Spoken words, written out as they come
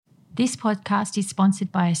This podcast is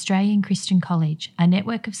sponsored by Australian Christian College, a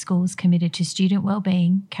network of schools committed to student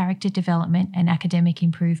wellbeing, character development and academic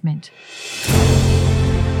improvement.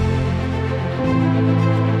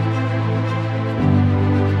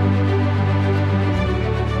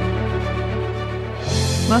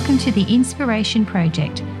 Welcome to the Inspiration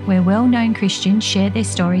Project, where well-known Christians share their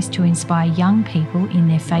stories to inspire young people in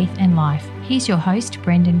their faith and life. Here's your host,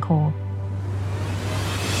 Brendan Corr.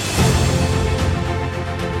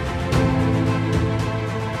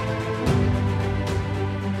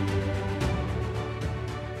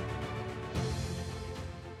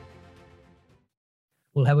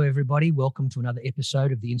 Well, hello, everybody. Welcome to another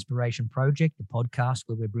episode of the Inspiration Project, the podcast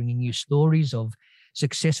where we're bringing you stories of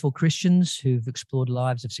successful Christians who've explored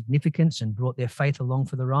lives of significance and brought their faith along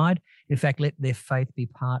for the ride. In fact, let their faith be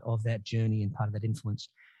part of that journey and part of that influence.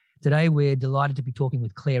 Today, we're delighted to be talking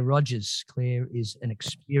with Claire Rogers. Claire is an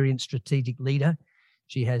experienced strategic leader.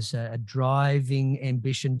 She has a driving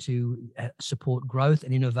ambition to support growth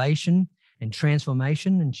and innovation and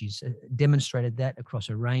transformation, and she's demonstrated that across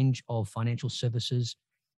a range of financial services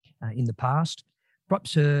in the past.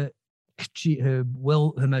 Perhaps her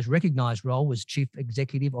most recognised role was Chief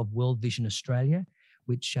Executive of World Vision Australia,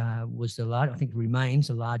 which was I think remains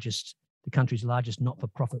the country's largest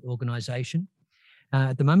not-for-profit organisation.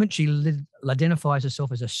 At the moment, she identifies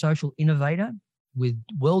herself as a social innovator with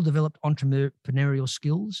well-developed entrepreneurial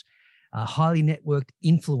skills, a highly networked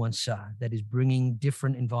influencer that is bringing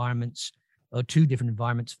two different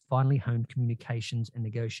environments, finely honed communications and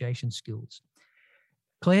negotiation skills.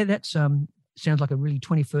 Claire, that sounds like a really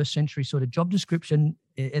 21st century sort of job description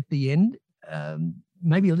at the end,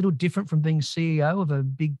 maybe a little different from being CEO of a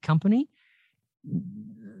big company.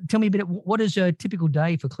 Tell me a bit, what does a typical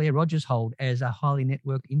day for Claire Rogers hold as a highly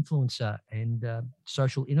networked influencer and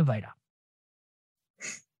social innovator?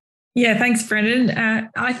 Yeah, thanks, Brendan.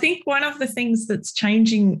 I think one of the things that's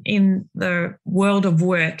changing in the world of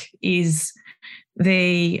work is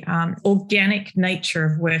the organic nature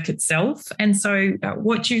of work itself. And so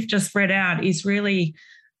what you've just read out is really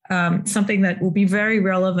something that will be very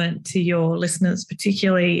relevant to your listeners,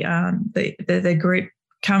 particularly the group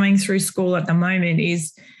coming through school at the moment,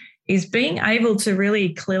 is being able to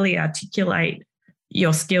really clearly articulate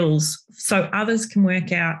your skills so others can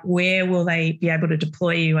work out where will they be able to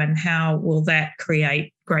deploy you and how will that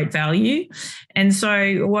create great value. And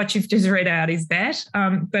so what you've just read out is that.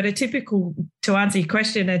 But to answer your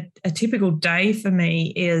question, a typical day for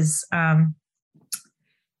me is I'm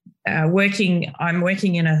working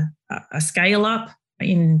in a scale up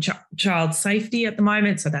in child safety at the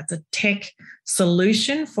moment. So that's a tech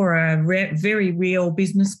solution for a very real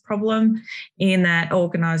business problem, in that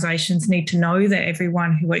organisations need to know that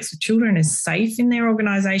everyone who works with children is safe in their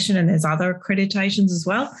organisation, and there's other accreditations as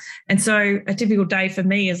well. And so a typical day for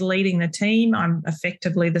me is leading the team. I'm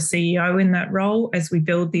effectively the CEO in that role as we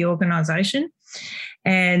build the organisation,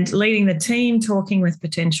 and leading the team, talking with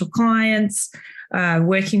potential clients,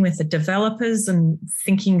 working with the developers and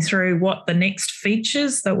thinking through what the next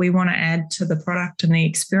features that we want to add to the product and the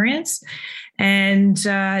experience, and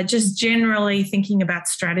just generally thinking about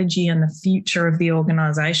strategy and the future of the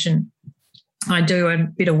organisation. I do a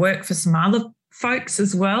bit of work for some other folks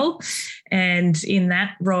as well, and in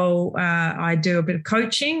that role, I do a bit of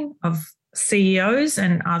coaching of CEOs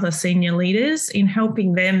and other senior leaders in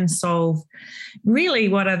helping them solve really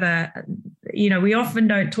what are we often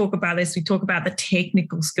don't talk about this. We talk about the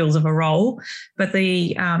technical skills of a role, but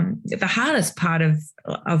the hardest part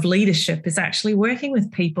of leadership is actually working with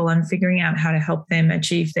people and figuring out how to help them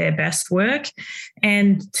achieve their best work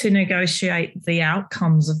and to negotiate the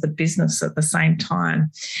outcomes of the business at the same time.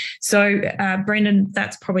 So, Brendan,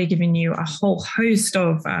 that's probably giving you a whole host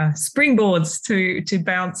of springboards to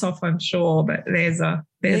bounce off, I'm sure, but there's a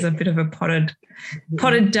bit of a potted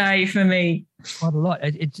day for me. Quite a lot.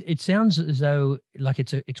 It sounds as though like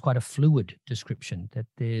it's quite a fluid description, that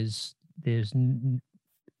there's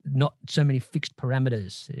not so many fixed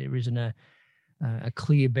parameters. There isn't a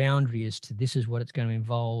clear boundary as to this is what it's going to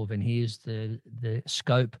involve and here's the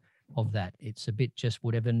scope of that. It's a bit just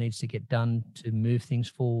whatever needs to get done to move things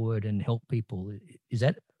forward and help people. Is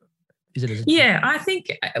it? Yeah, I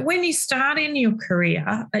think when you start in your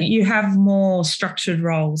career, you have more structured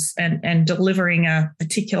roles and delivering a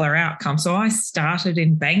particular outcome. So I started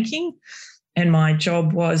in banking, and my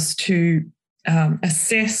job was to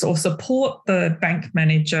assess or support the bank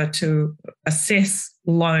manager to assess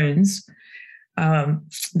loans,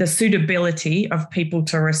 the suitability of people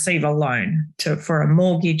to receive a loan for a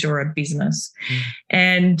mortgage or a business.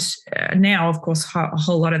 And now, of course, a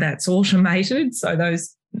whole lot of that's automated. So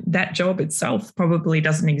those that job itself probably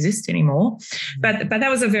doesn't exist anymore. But that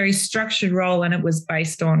was a very structured role, and it was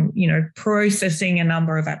based on, processing a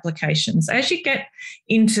number of applications. As you get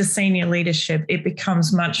into senior leadership, it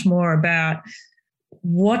becomes much more about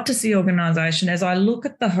what does the organisation, as I look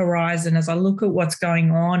at the horizon, as I look at what's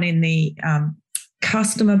going on in the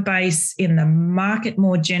customer base, in the market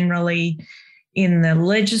more generally, in the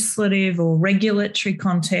legislative or regulatory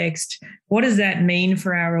context, what does that mean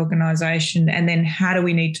for our organisation? And then how do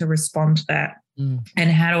we need to respond to that? And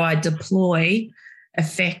how do I deploy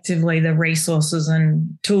effectively the resources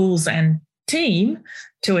and tools and team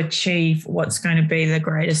to achieve what's going to be the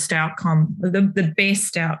greatest outcome, the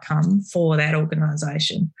best outcome for that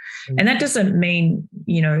organisation? And that doesn't mean,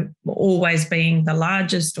 always being the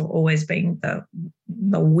largest or always being the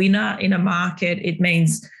winner in a market. It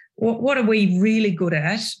means what are we really good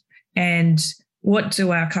at, and what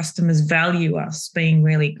do our customers value us being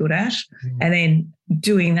really good at, and then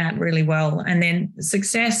doing that really well. And then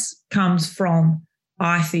success comes from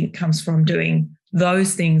doing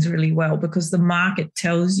those things really well, because the market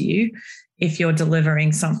tells you if you're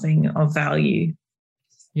delivering something of value.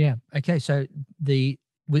 Yeah. Okay. So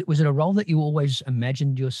was it a role that you always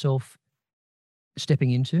imagined yourself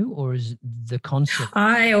stepping into, or is the concept?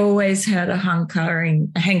 I always had a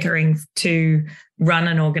hankering to run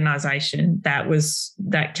an organisation. That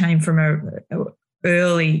came from a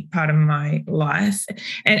early part of my life,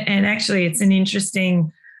 and actually, it's an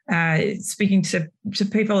interesting. Speaking to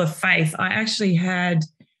people of faith, I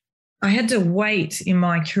had to wait in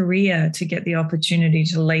my career to get the opportunity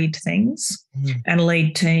to lead things and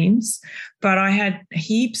lead teams. But I had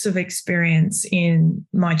heaps of experience in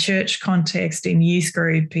my church context, in youth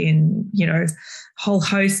group, in, a whole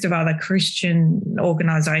host of other Christian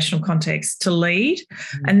organisational contexts to lead.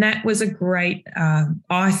 And that was a great,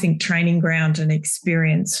 I think, training ground and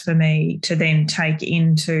experience for me to then take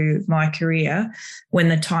into my career when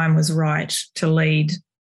the time was right to lead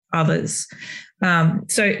others. Yes,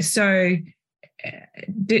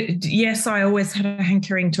 I always had a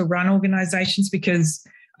hankering to run organisations because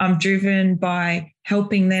I'm driven by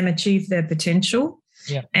helping them achieve their potential.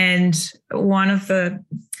 Yeah. And one of the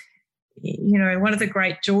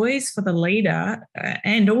great joys for the leader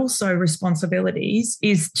and also responsibilities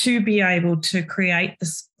is to be able to create the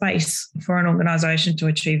space for an organisation to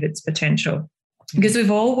achieve its potential. Because we've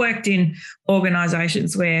all worked in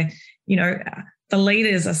organisations where, the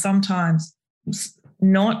leaders are sometimes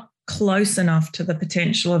not close enough to the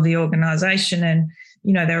potential of the organisation. And,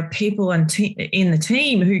 there are people in the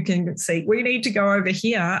team who can see, we need to go over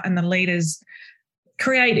here, and the leaders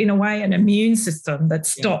create, in a way, an immune system that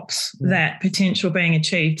stops that potential being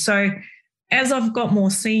achieved. So as I've got more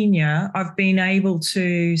senior, I've been able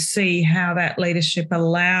to see how that leadership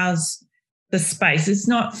allows the space. It's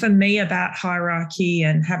not for me about hierarchy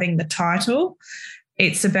and having the title.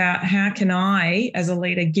 It's about how can I, as a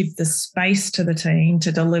leader, give the space to the team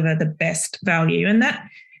to deliver the best value and that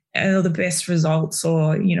the best results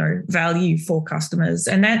or, value for customers.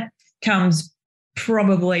 And that comes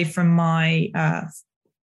probably from my, I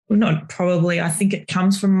think it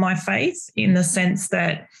comes from my faith, in the sense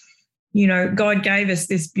that, God gave us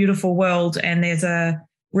this beautiful world, and there's a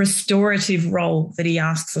restorative role that he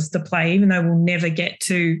asks us to play, even though we'll never get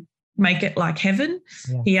to make it like heaven.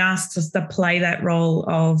 Yeah. He asks us to play that role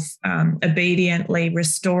of obediently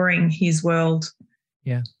restoring his world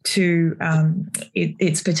to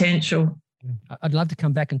its potential. I'd love to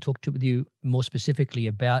come back and talk with you more specifically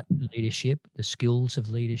about leadership, the skills of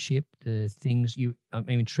leadership, the things I'm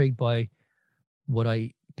intrigued by what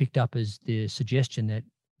I picked up as the suggestion that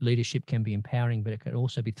leadership can be empowering, but it can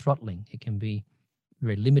also be throttling. It can be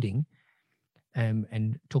very limiting,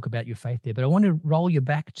 and talk about your faith there. But I want to roll you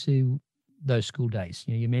back to those school days.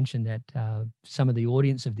 You mentioned that some of the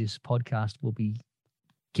audience of this podcast will be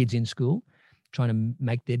kids in school trying to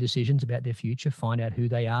make their decisions about their future, find out who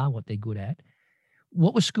they are, what they're good at.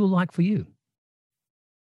 What was school like for you?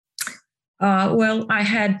 Well, I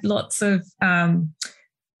had lots of,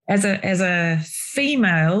 as a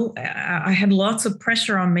female, I had lots of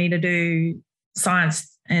pressure on me to do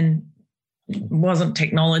science, and wasn't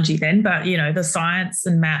technology then, but, the science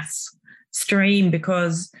and maths stream,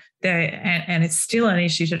 because and it's still an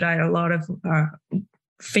issue today. A lot of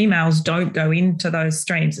females don't go into those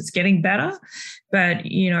streams. It's getting better, but,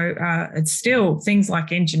 it's still things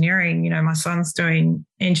like engineering. My son's doing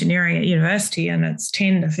engineering at university, and it's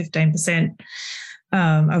 10 to 15%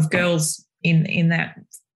 of girls in that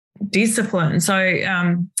discipline. So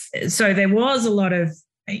there was a lot of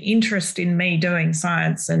interest in me doing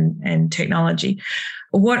science and technology.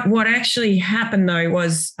 What actually happened, though,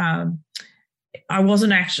 was I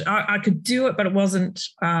wasn't actually, I could do it, but it wasn't,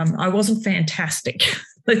 I wasn't fantastic.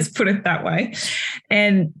 Let's put it that way.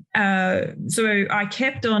 And so I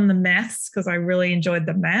kept on the maths because I really enjoyed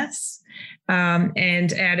the maths,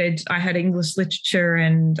 and I had English literature,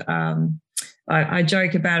 and I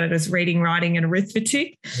joke about it as reading, writing, and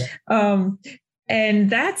arithmetic. Yeah. And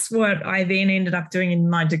that's what I then ended up doing in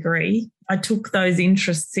my degree. I took those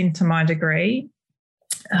interests into my degree,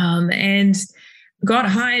 and got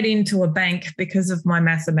hired into a bank because of my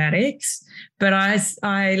mathematics. But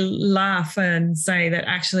I laugh and say that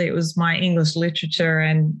actually it was my English literature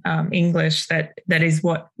and English that is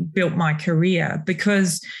what built my career,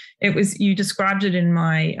 because it was, you described it in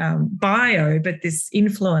my bio, but this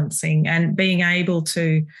influencing and being able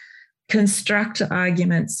to construct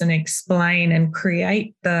arguments and explain and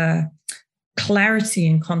create the clarity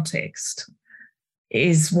and context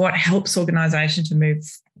is what helps organisation to move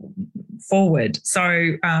forward.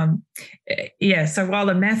 So, so while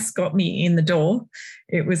the maths got me in the door,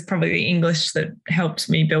 it was probably the English that helped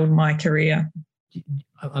me build my career.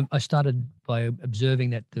 I started by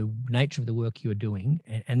observing that the nature of the work you were doing,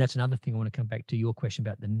 and that's another thing I want to come back to your question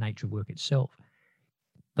about the nature of work itself,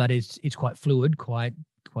 but it's quite fluid, quite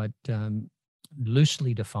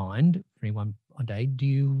loosely defined for any one day. Do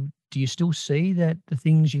you still see that the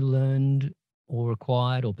things you learned or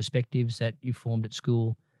acquired or perspectives that you formed at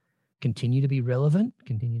school continue to be relevant,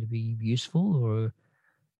 continue to be useful, or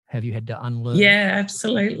have you had to unlearn? Yeah,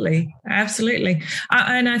 absolutely. Absolutely.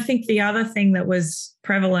 And I think the other thing that was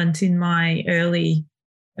prevalent in my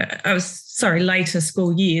later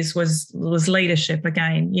school years was leadership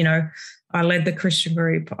again. You know, I led the Christian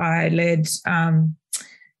group. I led,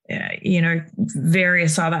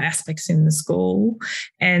 various other aspects in the school.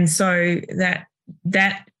 And so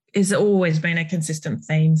that has always been a consistent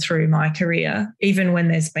theme through my career, even when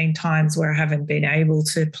there's been times where I haven't been able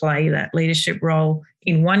to play that leadership role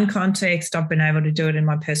in one context, I've been able to do it in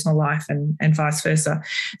my personal life and vice versa.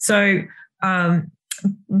 So,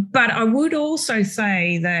 but I would also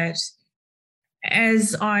say that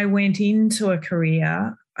as I went into a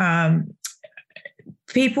career,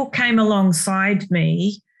 people came alongside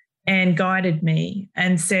me and guided me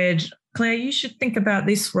and said, Claire, you should think about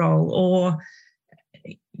this role, or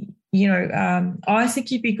I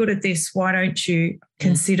think you'd be good at this. Why don't you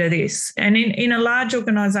consider this? And in a large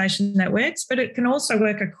organisation that works, but it can also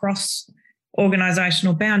work across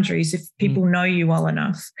organisational boundaries if people know you well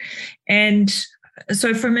enough. And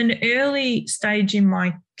so from an early stage in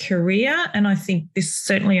my career, and I think this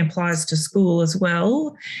certainly applies to school as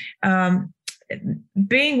well,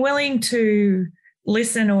 being willing to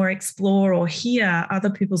listen or explore or hear other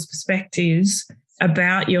people's perspectives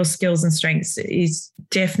about your skills and strengths is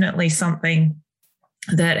definitely something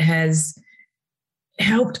that has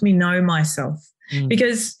helped me know myself.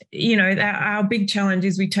 Because, our big challenge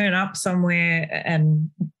is we turn up somewhere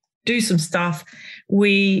and do some stuff.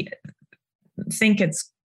 We think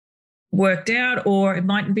it's worked out, or it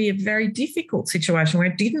might be a very difficult situation where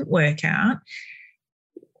it didn't work out.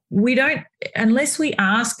 We don't, unless we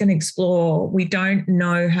ask and explore, we don't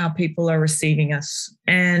know how people are receiving us.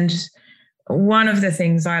 And one of the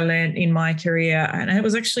things I learned in my career, and it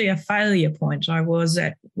was actually a failure point, I was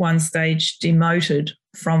at one stage demoted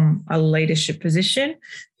from a leadership position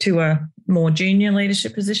to a more junior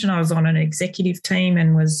leadership position. I was on an executive team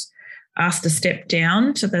and was asked to step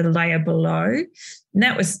down to the layer below. And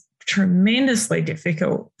that was tremendously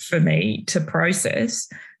difficult for me to process,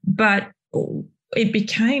 but it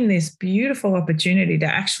became this beautiful opportunity to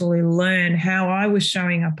actually learn how I was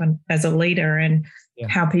showing up as a leader and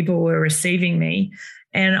how people were receiving me.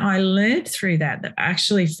 And I learned through that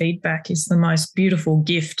actually feedback is the most beautiful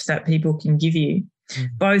gift that people can give you,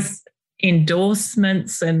 both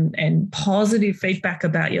endorsements and positive feedback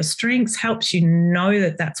about your strengths helps you know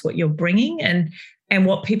that that's what you're bringing and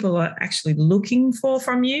what people are actually looking for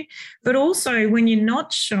from you. But also when you're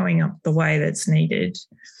not showing up the way that's needed,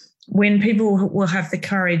 when people will have the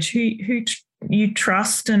courage who you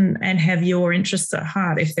trust and have your interests at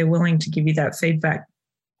heart, if they're willing to give you that feedback,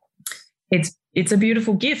 it's a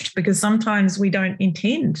beautiful gift, because sometimes we don't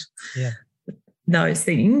intend those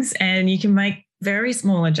things, and you can make very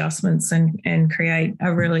small adjustments and create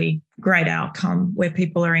a really great outcome where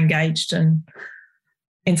people are engaged and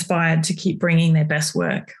inspired to keep bringing their best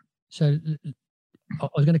work. So I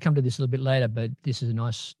was going to come to this a little bit later, but this is a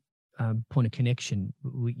nice point of connection.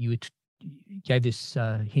 You gave this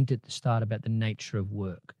hint at the start about the nature of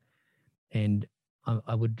work, and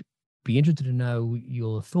I would be interested to know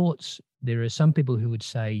your thoughts. There are some people who would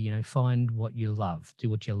say, find what you love, do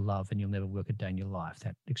what you love, and you'll never work a day in your life,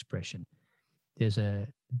 that expression. There's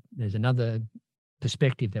another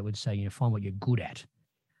perspective that would say, find what you're good at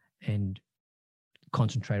and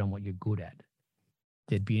concentrate on what you're good at.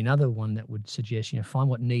 There'd be another one that would suggest, find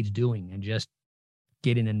what needs doing and just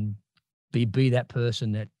get in and be that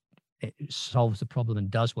person that solves the problem and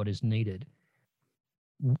does what is needed.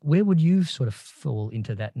 Where would you sort of fall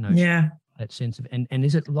into that notion? Yeah. That sense of, and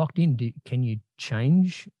is it locked in? Can you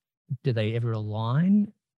change? Do they ever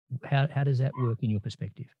align? How does that work in your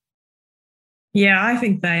perspective? Yeah, I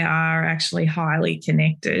think they are actually highly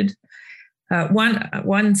connected.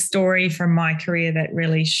 One story from my career that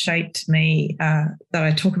really shaped me, that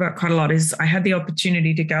I talk about quite a lot, is I had the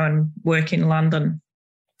opportunity to go and work in London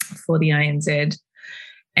for the ANZ.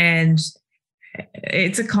 And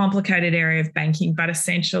it's a complicated area of banking, but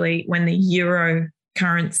essentially when the euro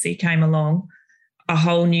currency came along, a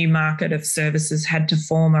whole new market of services had to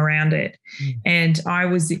form around it. And I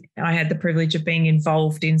had the privilege of being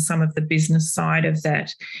involved in some of the business side of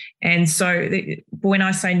that. And so when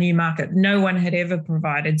I say new market, no one had ever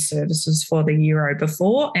provided services for the euro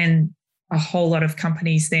before. And a whole lot of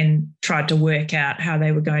companies then tried to work out how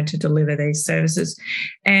they were going to deliver these services.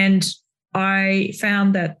 And I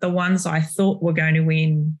found that the ones I thought were going to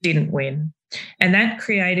win didn't win. And that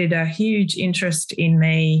created a huge interest in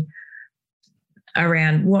me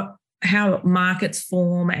around how markets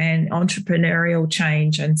form and entrepreneurial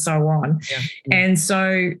change and so on. Yeah. And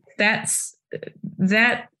so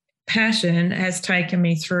that passion has taken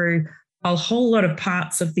me through a whole lot of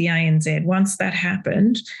parts of the ANZ. Once that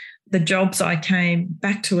happened, the jobs I came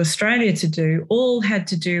back to Australia to do all had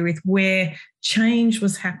to do with where change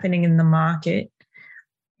was happening in the market,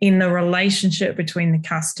 in the relationship between the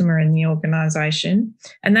customer and the organisation.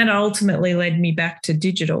 And that ultimately led me back to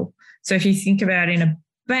digital. So if you think about in a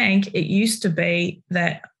bank, it used to be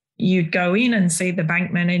that you'd go in and see the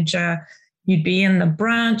bank manager, you'd be in the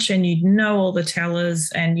branch and you'd know all the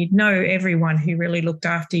tellers and you'd know everyone who really looked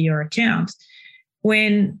after your account.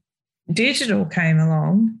 When digital came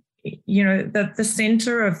along, the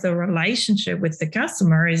center of the relationship with the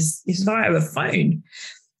customer is via the phone.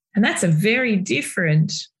 And that's a very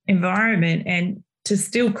different environment. And to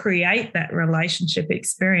still create that relationship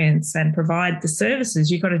experience and provide the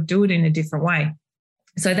services, you've got to do it in a different way.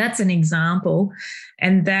 So that's an example.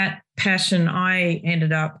 And that passion, I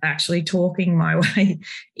ended up actually talking my way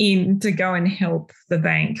in to go and help the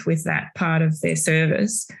bank with that part of their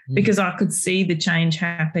service because I could see the change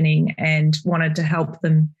happening and wanted to help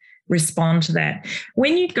them respond to that.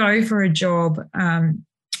 When you go for a job,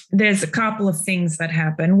 there's a couple of things that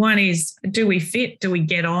happen. One is, do we fit? Do we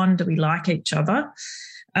get on? Do we like each other?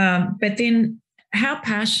 But then how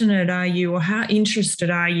passionate are you or how interested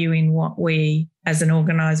are you in what we as an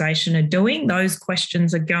organisation are doing? Those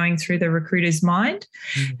questions are going through the recruiter's mind.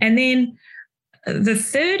 And then the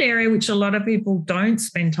third area, which a lot of people don't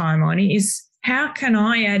spend time on, is how can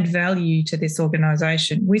I add value to this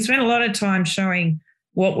organisation? We spend a lot of time showing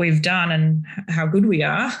what we've done and how good we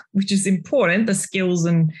are, which is important. The skills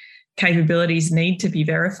and capabilities need to be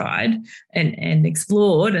verified and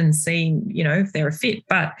explored and seen, if they're a fit.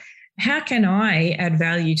 But how can I add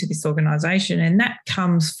value to this organisation? And that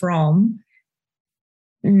comes from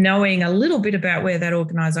knowing a little bit about where that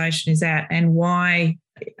organisation is at and why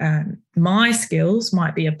my skills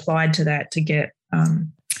might be applied to that to get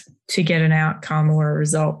an outcome or a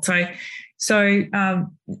result. So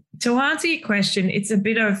to answer your question, it's a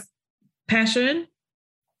bit of passion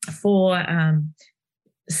for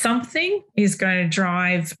something is going to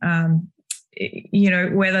drive,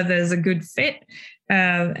 whether there's a good fit.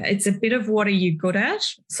 It's a bit of what are you good at?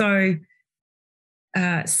 So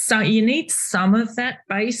you need some of that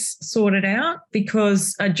base sorted out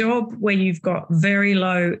because a job where you've got very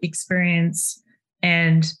low experience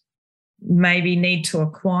and maybe need to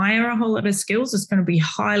acquire a whole lot of skills is going to be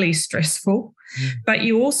highly stressful. But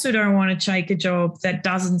you also don't want to take a job that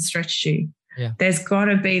doesn't stretch you. Yeah. There's got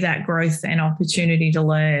to be that growth and opportunity to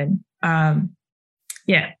learn. Yeah,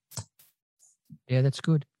 that's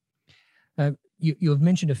good. You've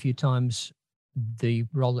mentioned a few times the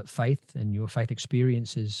role that faith and your faith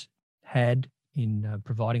experiences had in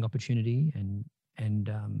providing opportunity and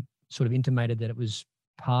sort of intimated that it was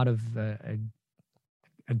part of a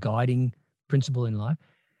guiding principle in life.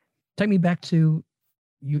 Take me back to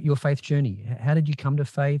your faith journey. How did you come to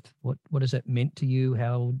faith? What has it meant to you?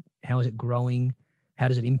 How is it growing? How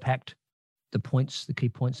does it impact the key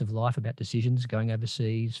points of life about decisions, going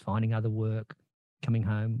overseas, finding other work, coming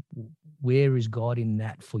home? Where is God in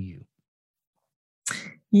that for you?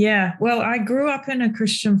 Yeah, well, I grew up in a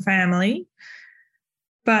Christian family,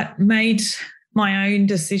 but made my own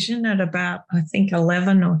decision at about, I think,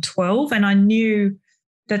 11 or 12, and I knew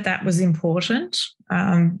that was important.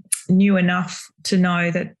 knew enough to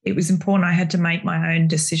know that it was important I had to make my own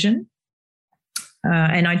decision.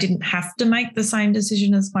 And I didn't have to make the same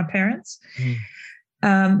decision as my parents.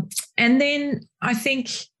 And then I think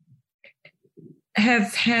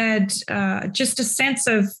have had just a sense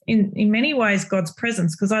of, in many ways, God's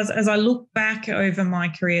presence. Because as I look back over my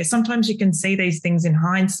career, sometimes you can see these things in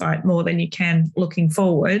hindsight more than you can looking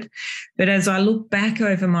forward. But as I look back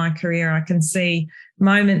over my career, I can see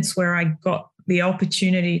moments where I got the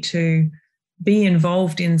opportunity to be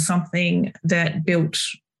involved in something that built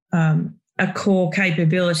a core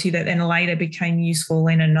capability that then later became useful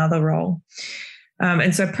in another role.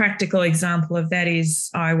 And so a practical example of that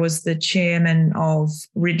is I was the chairman of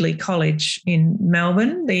Ridley College in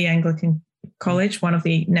Melbourne, the Anglican college, one of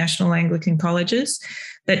the national Anglican colleges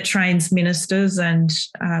that trains ministers and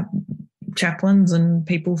chaplains and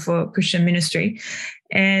people for Christian ministry.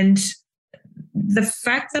 And the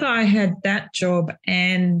fact that I had that job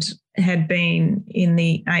and had been in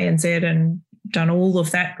the ANZ and done all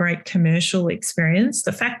of that great commercial experience,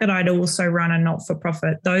 the fact that I'd also run a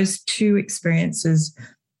not-for-profit, those two experiences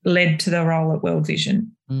led to the role at World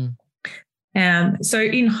Vision. So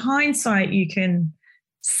in hindsight, you can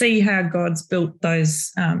see how God's built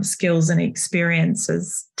those skills and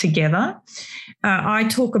experiences together. I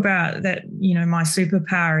talk about that, my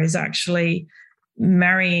superpower is actually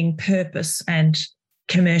marrying purpose and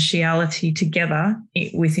commerciality together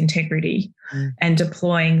with integrity and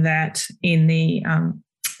deploying that in the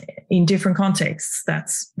in different contexts.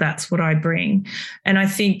 That's what I bring. And I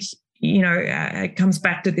think, it comes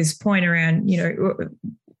back to this point around,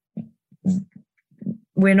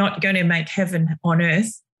 we're not going to make heaven on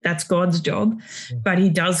earth. That's God's job. But he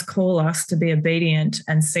does call us to be obedient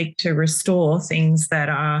and seek to restore things that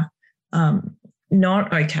are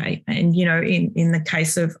not okay. And, in the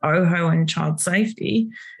case of OHO and child safety,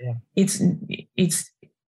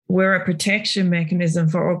 we're a protection mechanism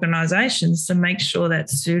for organisations to make sure that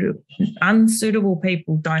unsuitable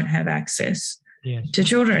people don't have access to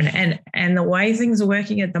children. And the way things are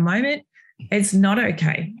working at the moment, it's not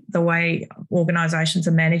okay, the way organisations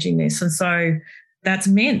are managing this. And so that's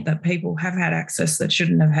meant that people have had access that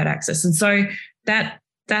shouldn't have had access. And so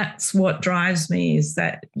that's what drives me, is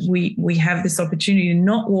that we have this opportunity to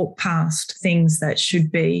not walk past things that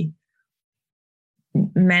should be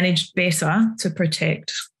managed better to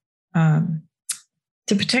protect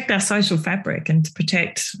our social fabric and to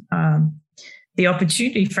protect the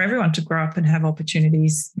opportunity for everyone to grow up and have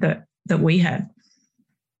opportunities that we have.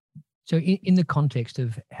 So in the context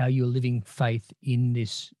of how you're living faith in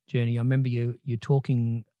this journey, I remember you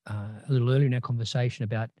talking a little earlier in our conversation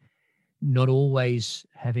about not always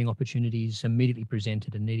having opportunities immediately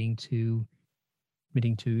presented and needing to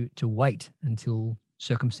wait until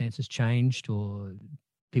circumstances changed or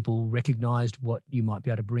people recognised what you might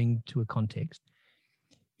be able to bring to a context.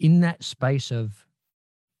 In that space of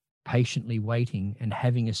patiently waiting and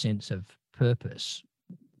having a sense of purpose,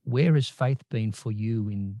 where has faith been for you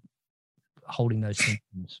in holding those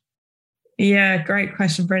tensions? Yeah, great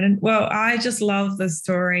question, Brendan. Well, I just love the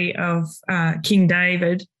story of King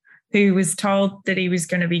David, who was told that he was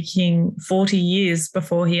going to be king 40 years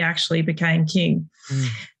before he actually became king.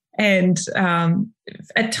 And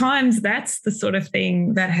at times that's the sort of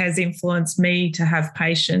thing that has influenced me to have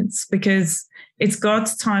patience, because it's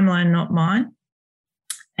God's timeline, not mine.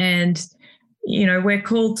 And, we're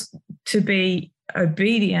called to be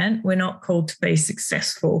obedient. We're not called to be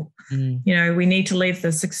successful. We need to leave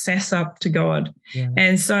the success up to God. Yeah.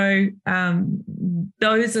 And so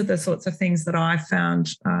those are the sorts of things that I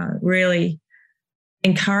found really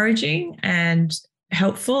encouraging and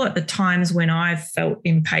helpful at the times when I felt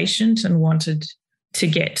impatient and wanted to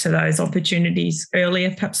get to those opportunities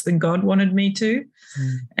earlier, perhaps than God wanted me to.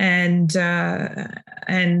 And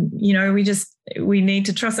we need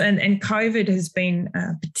to trust. And COVID has been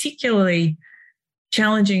particularly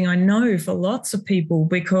challenging, I know, for lots of people,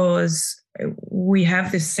 because we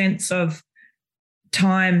have this sense of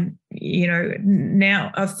time,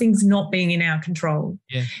 now, of things not being in our control.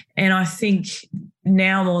 Yeah. And I think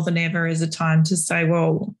now more than ever is a time to say,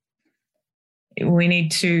 well, we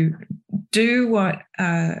need to do what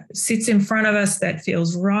sits in front of us that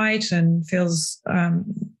feels right and feels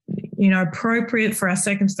appropriate for our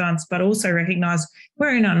circumstance, but also recognise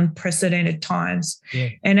we're in unprecedented times. Yeah.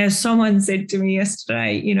 And as someone said to me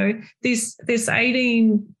yesterday, this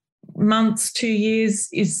 18 months, 2 years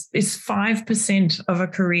is 5% of a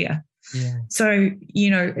career. Yeah. So,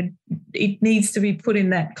 it needs to be put in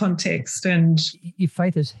that context. And your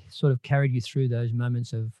faith has sort of carried you through those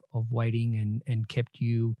moments of waiting and kept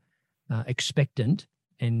you expectant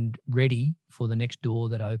and ready for the next door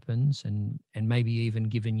that opens, and maybe even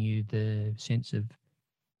given you the sense of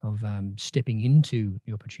stepping into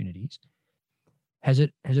the opportunities. Has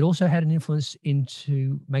it also had an influence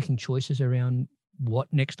into making choices around what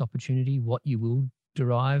next opportunity, what you will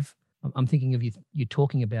derive? I'm thinking of you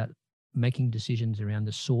talking about making decisions around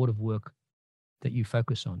the sort of work that you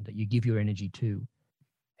focus on, that you give your energy to,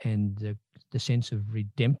 and the sense of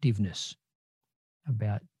redemptiveness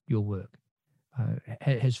about your work.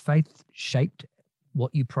 Has faith shaped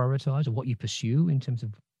what you prioritize or what you pursue in terms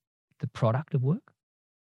of the product of work?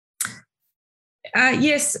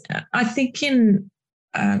 Yes, I think in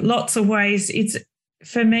lots of ways,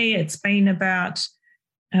 for me, it's been about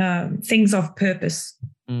things of purpose.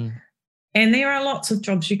 And there are lots of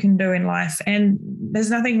jobs you can do in life, and there's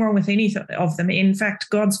nothing wrong with any of them. In fact,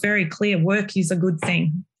 God's very clear, work is a good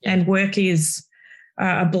thing, and work is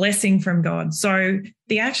a blessing from God. So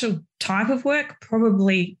the actual type of work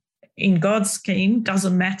probably in God's scheme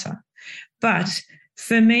doesn't matter. But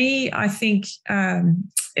for me, I think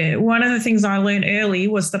one of the things I learned early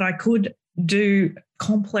was that I could do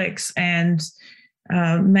complex and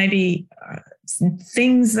maybe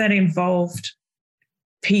things that involved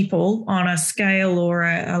people on a scale or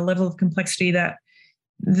a level of complexity that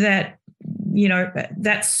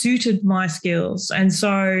suited my skills. And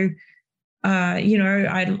so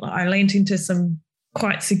I leaned into some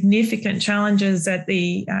quite significant challenges at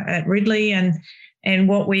Ridley, and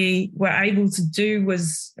what we were able to do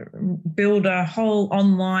was build a whole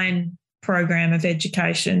online program of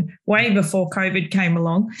education way before COVID came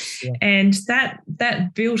along. Yeah. And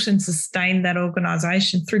that built and sustained that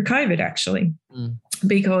organisation through COVID, actually,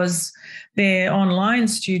 because their online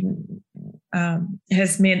student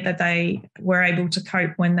has meant that they were able to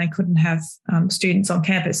cope when they couldn't have students on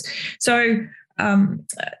campus. So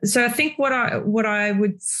I think what I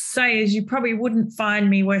would say is you probably wouldn't find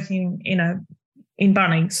me working in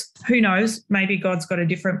Bunnings. Who knows? Maybe God's got a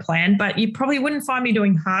different plan, but you probably wouldn't find me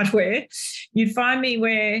doing hardware. You'd find me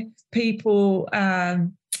where people, where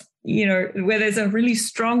there's a really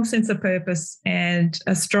strong sense of purpose and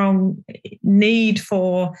a strong need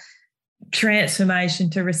for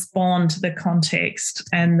transformation to respond to the context,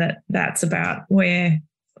 and that's about where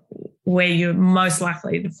you're most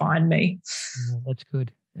likely to find me. That's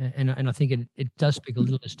good. And I think it does speak a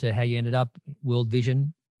little as to how you ended up, World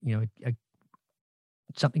Vision,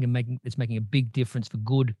 something that's making a big difference for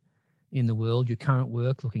good in the world. Your current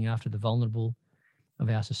work, looking after the vulnerable of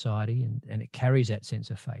our society, and it carries that sense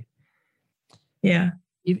of faith. Yeah.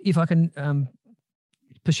 If I can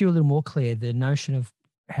pursue a little more, Claire, the notion of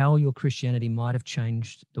how your Christianity might have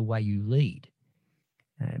changed the way you lead.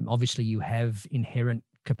 Obviously, you have inherent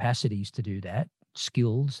capacities to do that,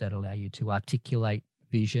 skills that allow you to articulate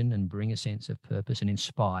vision and bring a sense of purpose and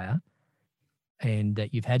inspire. And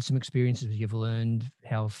that you've had some experiences where you've learned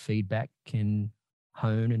how feedback can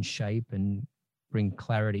hone and shape and bring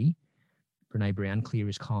clarity. Brene Brown, clear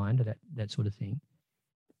is kind, that sort of thing.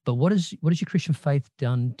 But what has your Christian faith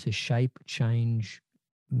done to shape, change,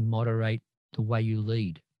 moderate the way you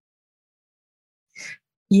lead?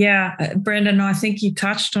 Yeah, Brendan, I think you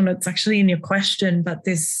touched on it. It's actually in your question, but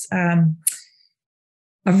this,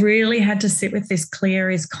 I've really had to sit with this clear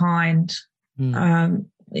is kind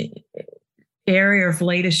area of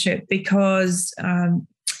leadership, because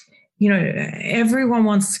everyone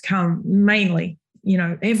wants to come, mainly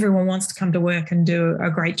everyone wants to come to work and do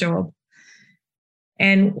a great job,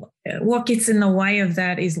 and what gets in the way of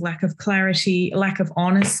that is lack of clarity, lack of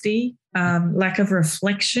honesty, lack of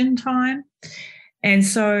reflection time.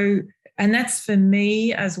 And that's for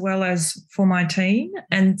me as well as for my team.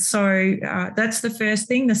 And so that's the first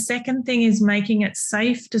thing. The second thing is making it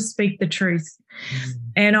safe to speak the truth.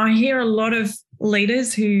 And I hear a lot of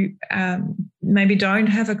leaders who maybe don't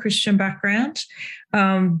have a Christian background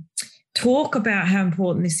talk about how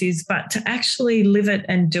important this is, but to actually live it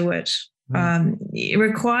and do it, it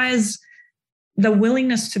requires the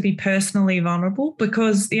willingness to be personally vulnerable,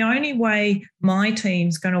 because the only way my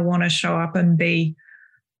team's going to want to show up and be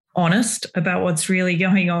honest about what's really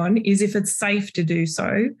going on is if it's safe to do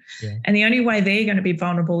so. Yeah. And the only way they're going to be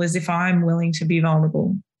vulnerable is if I'm willing to be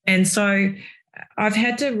vulnerable. And so I've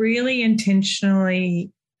had to really intentionally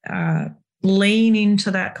lean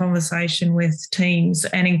into that conversation with teams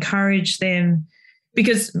and encourage them,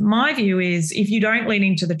 because my view is if you don't lean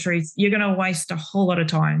into the truth, you're going to waste a whole lot of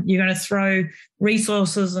time. You're going to throw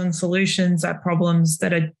resources and solutions at problems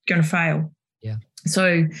that are going to fail. Yeah.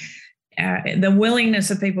 So the willingness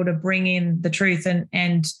of people to bring in the truth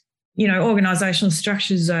and organizational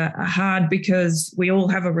structures are hard because we all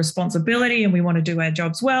have a responsibility and we want to do our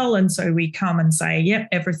jobs well. And so we come and say, yep,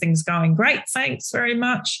 everything's going great. Thanks very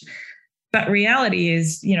much. But reality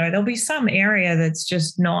is, there'll be some area that's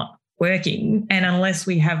just not working. And unless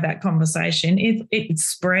we have that conversation, it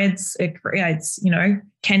spreads, it creates,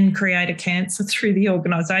 can create a cancer through the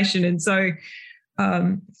organization. And so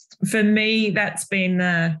for me, that's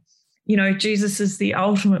been Jesus is the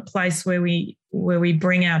ultimate place where we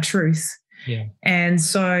bring our truth. Yeah. And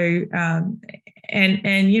so,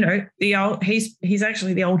 he's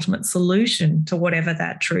actually the ultimate solution to whatever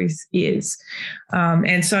that truth is.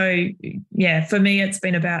 And so, for me, it's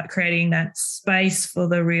been about creating that space for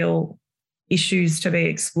the real issues to be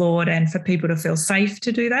explored and for people to feel safe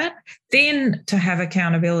to do that, then to have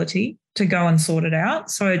accountability to go and sort it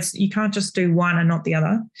out. So you can't just do one and not the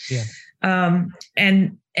other. Yeah.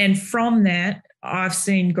 And from that, I've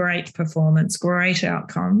seen great performance, great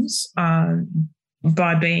outcomes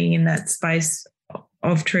by being in that space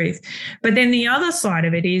of truth. But then the other side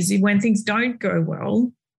of it is when things don't go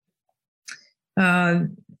well,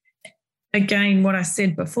 again, what I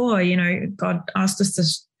said before, God asked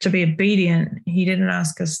us to be obedient. He didn't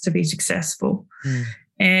ask us to be successful. Mm.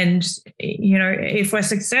 And, if we're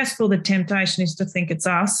successful, the temptation is to think it's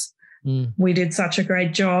us. Mm. We did such a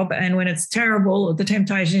great job. And when it's terrible, the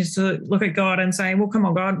temptation is to look at God and say, well, come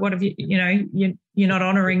on, God, what have you're not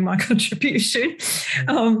honoring my contribution.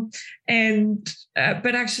 But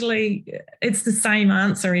actually it's the same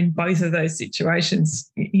answer in both of those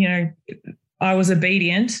situations. I was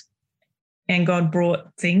obedient and God brought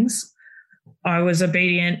things. I was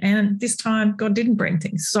obedient and this time God didn't bring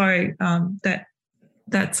things. So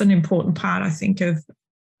that's an important part, I think,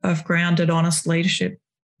 of grounded, honest leadership.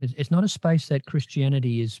 It's not a space that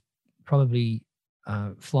Christianity is probably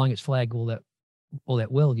flying its flag all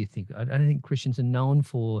that well, do you think? I don't think Christians are known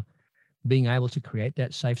for being able to create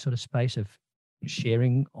that safe sort of space of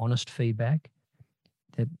sharing honest feedback.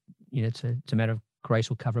 That it's a matter of grace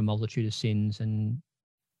will cover a multitude of sins and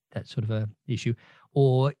that sort of a issue.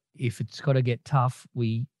 Or if it's got to get tough,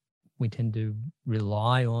 we tend to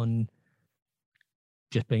rely on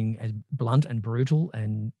just being as blunt and brutal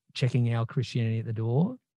and checking our Christianity at the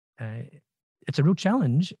door. It's a real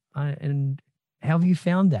challenge. And how have you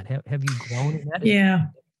found that? How have you grown in that? Yeah.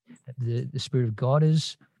 The Spirit of God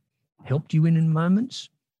has helped you in moments?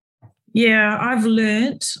 Yeah, I've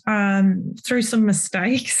learnt through some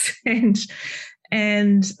mistakes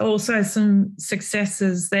and also some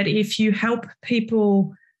successes that if you help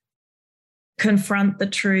people confront the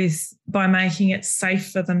truth by making it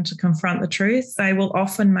safe for them to confront the truth, they will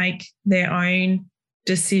often make their own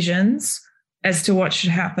decisions as to what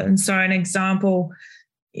should happen. So an example,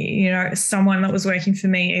 someone that was working for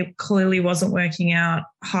me, it clearly wasn't working out,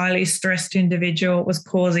 highly stressed individual, was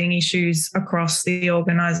causing issues across the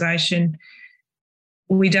organisation.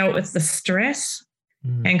 We dealt with the stress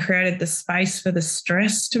and created the space for the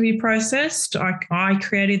stress to be processed. I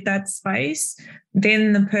created that space.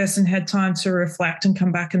 Then the person had time to reflect and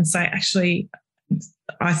come back and say, actually,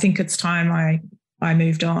 I think it's time I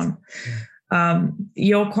moved on.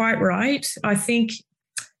 You're quite right. I think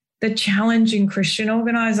the challenge in Christian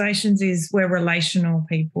organisations is we're relational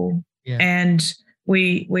people, and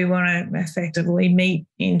we want to effectively meet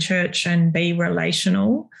in church and be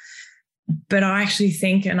relational. But I actually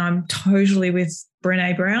think, and I'm totally with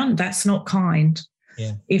Brené Brown, that's not kind.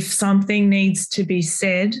 Yeah. If something needs to be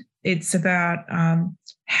said, it's about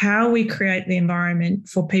how we create the environment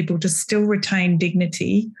for people to still retain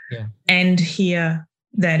dignity and hear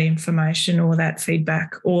that information or that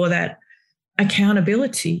feedback or that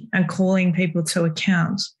accountability and calling people to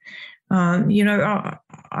account.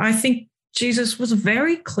 I think Jesus was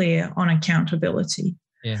very clear on accountability.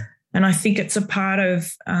 Yeah. And I think it's a part of,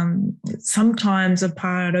 sometimes a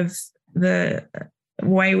part of the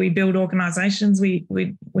way we build organisations. We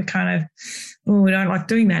kind of, we don't like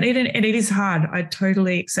doing that. And it is hard. I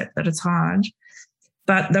totally accept that it's hard.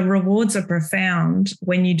 But the rewards are profound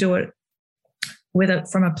when you do it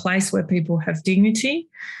from a place where people have dignity,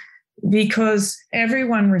 because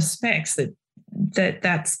everyone respects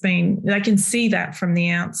that's been, they can see that from the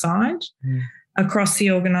outside across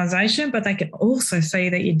the organisation, but they can also see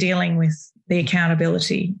that you're dealing with the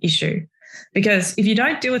accountability issue. Because if you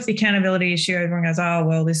don't deal with the accountability issue, everyone goes, oh,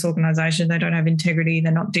 well, this organisation, they don't have integrity,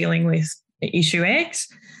 they're not dealing with issue X.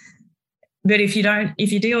 But if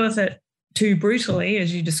you deal with it too brutally,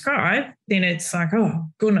 as you describe, then it's like, oh,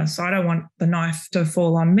 goodness, I don't want the knife to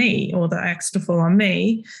fall on me or the axe to fall on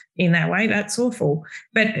me in that way. That's awful.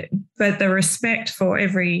 But the respect for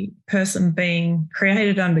every person being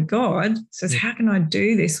created under God says, how can I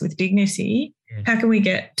do this with dignity Yes. How can we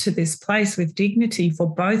get to this place with dignity for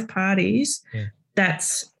both parties? Yeah.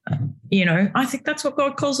 That's, I think that's what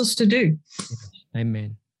God calls us to do. Yes.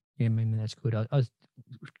 Amen. Yeah, amen. That's good. I was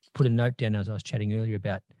put a note down as I was chatting earlier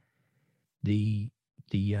about the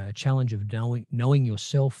challenge of knowing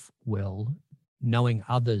yourself well, knowing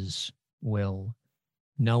others well,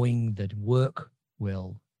 knowing that work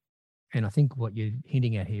well. And I think what you're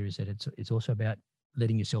hinting at here is that it's also about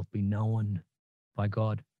letting yourself be known by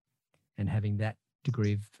God and having that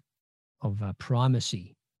degree of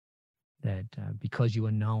primacy, that because you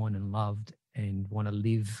are known and loved and want to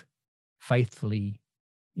live faithfully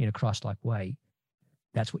in a Christ-like way,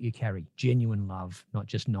 that's what you carry. Genuine love, not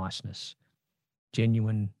just niceness.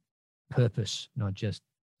 Genuine purpose, not just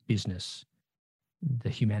business. The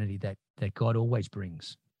humanity that God always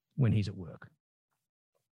brings when he's at work.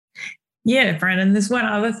 Yeah, Brandon, there's one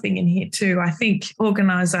other thing in here too. I think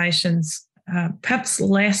organisations, perhaps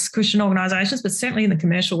less Christian organisations, but certainly in the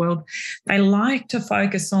commercial world, they like to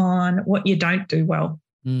focus on what you don't do well.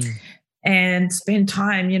 And spend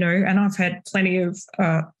time, and I've had plenty of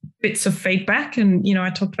bits of feedback. And,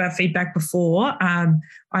 I talked about feedback before.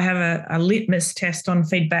 I have a litmus test on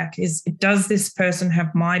feedback is, does this person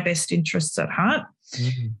have my best interests at heart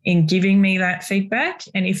in giving me that feedback?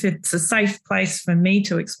 And if it's a safe place for me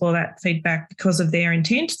to explore that feedback because of their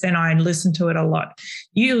intent, then I listen to it a lot.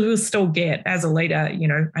 You will still get, as a leader,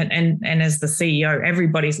 and as the CEO,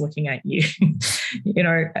 everybody's looking at you,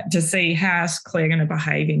 to see how's Claire going to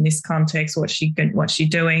behave in this context, what's she doing,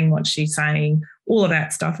 what's she saying, all of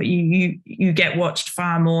that stuff. You get watched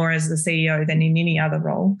far more as the CEO than in any other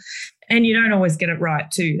role. And you don't always get it right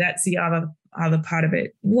too. That's the other part of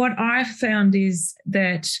it. What I've found is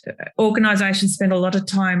that organisations spend a lot of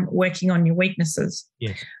time working on your weaknesses.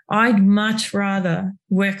 Yes. I'd much rather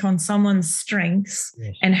work on someone's strengths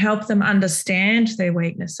and help them understand their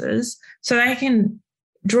weaknesses so they can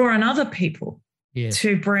draw on other people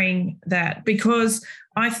to bring that, because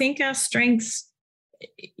I think our strengths,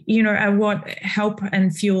 are what help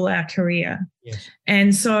and fuel our career. Yes.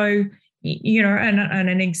 And so, and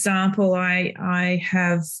an example I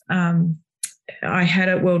have, I had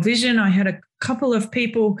at World Vision, I had a couple of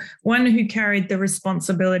people, one who carried the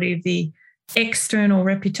responsibility of the external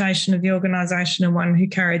reputation of the organisation and one who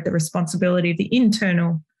carried the responsibility of the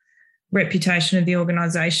internal reputation of the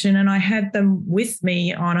organisation. And I had them with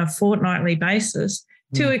me on a fortnightly basis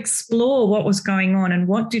to explore what was going on and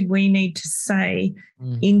what did we need to say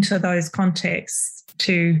into those contexts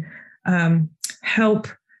to help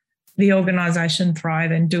the organisation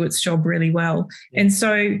thrive and do its job really well. And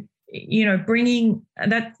so, bringing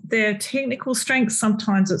that, their technical strengths,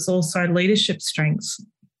 sometimes it's also leadership strengths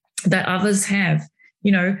that others have.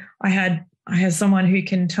 I have someone who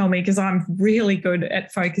can tell me, because I'm really good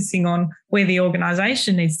at focusing on where the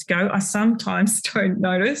organisation needs to go. I sometimes don't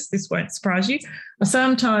notice, this won't surprise you, I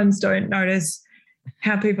sometimes don't notice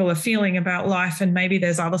how people are feeling about life, and maybe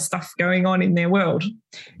there's other stuff going on in their world.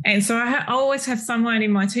 And so I always have someone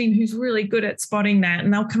in my team who's really good at spotting that,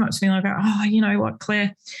 and they'll come up to me and I'll go, oh, you know what,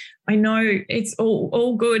 Claire, I know it's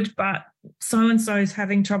all good, but so-and-so is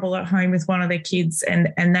having trouble at home with one of their kids,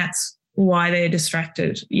 and that's why they're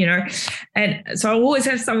distracted, And so I always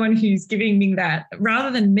have someone who's giving me that,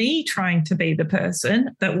 rather than me trying to be the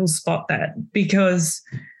person that will spot that, because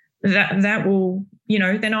that will,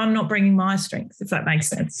 then I'm not bringing my strength, if that makes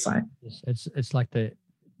sense. So it's like the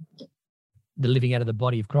living out of the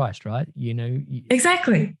body of Christ, right?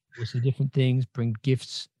 Exactly. We see different things, bring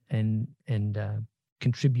gifts and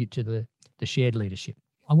contribute to the shared leadership.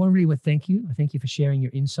 I want to really thank you. I thank you for sharing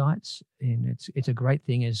your insights. And it's a great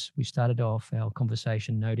thing, as we started off our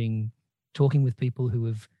conversation, talking with people who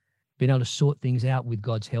have been able to sort things out with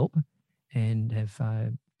God's help and have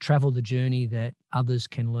traveled the journey that others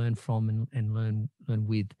can learn from and learn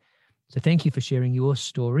with. So thank you for sharing your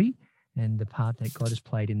story and the part that God has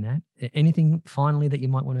played in that. Anything finally that you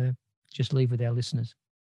might want to just leave with our listeners?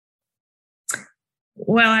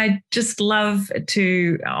 Well, I just love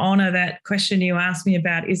to honour that question you asked me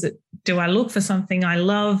about, do I look for something I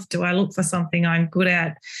love? Do I look for something I'm good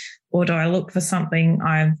at? Or do I look for something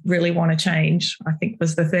I really want to change? I think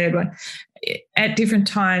was the third one. At different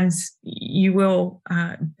times, you will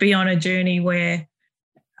be on a journey where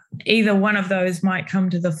either one of those might come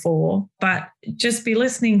to the fore, but just be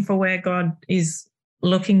listening for where God is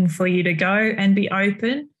looking for you to go and be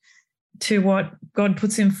open to what God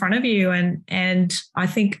puts in front of you. And I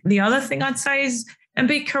think the other thing I'd say is, and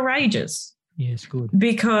be courageous. Yes, good.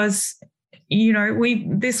 Because,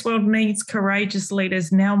 this world needs courageous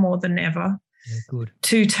leaders now more than ever. Yeah, good.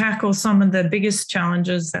 To tackle some of the biggest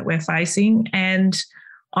challenges that we're facing. And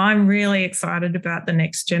I'm really excited about the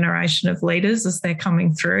next generation of leaders as they're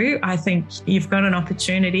coming through. I think you've got an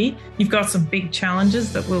opportunity. You've got some big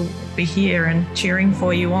challenges that will be here and cheering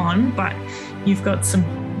for you on, but you've got some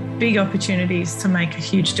big opportunities to make a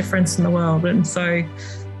huge difference in the world. And so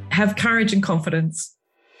have courage and confidence.